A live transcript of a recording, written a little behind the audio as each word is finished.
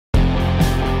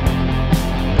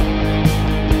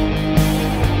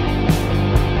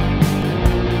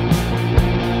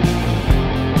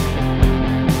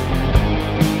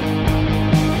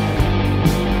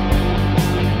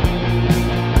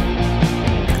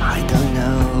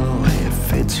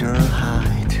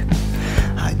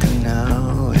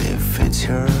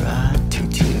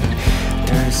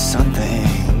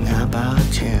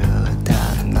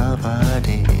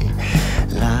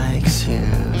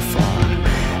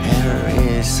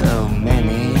so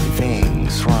many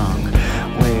things wrong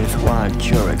with what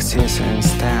your existence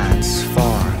stands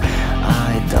for.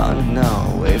 I don't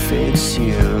know if it's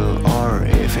you or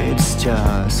if it's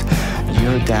just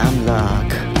your damn luck.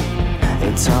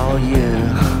 It's all you,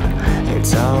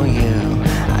 it's all you.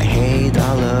 I hate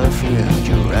all of you,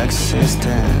 your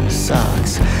existence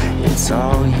sucks. It's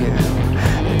all you,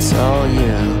 it's all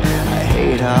you. I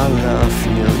hate all of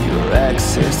you, your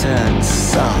existence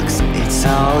sucks. It's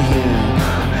all you,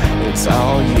 it's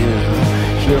all you.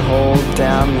 Your whole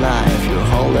damn life, your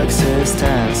whole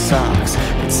existence sucks.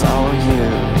 It's all you,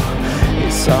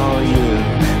 it's all you.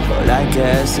 But I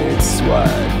guess it's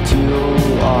what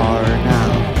you are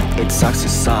now. It sucks to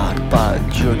suck, but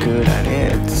you're good at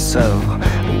it. So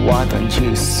why don't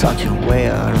you suck your way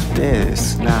out of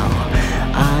this now?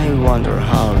 I wonder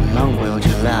how long will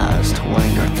you last when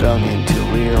you're thrown into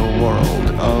real world.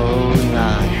 Oh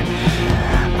night,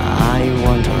 I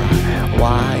wonder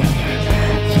why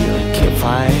you keep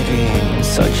fighting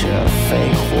such a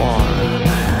fake war.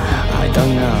 I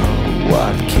don't know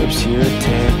what keeps you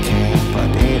ticking, but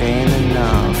it ain't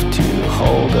enough to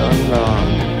hold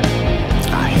on.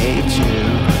 I hate you,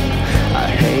 I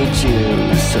hate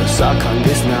you. So suck on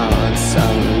these nuts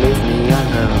and leave me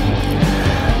alone.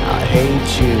 I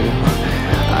hate you,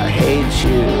 I hate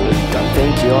you. Don't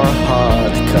think you're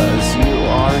hot, cause you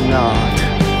are not.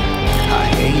 I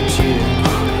hate you,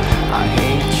 I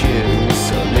hate you.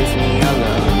 So leave me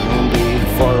alone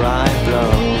before I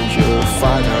blow your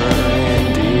father in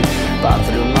the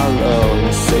bathroom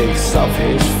alone. 6 of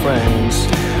his friends,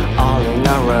 all in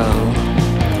a row.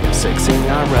 6 in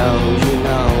a row, you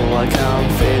know I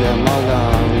can't fit them all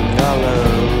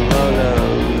alone.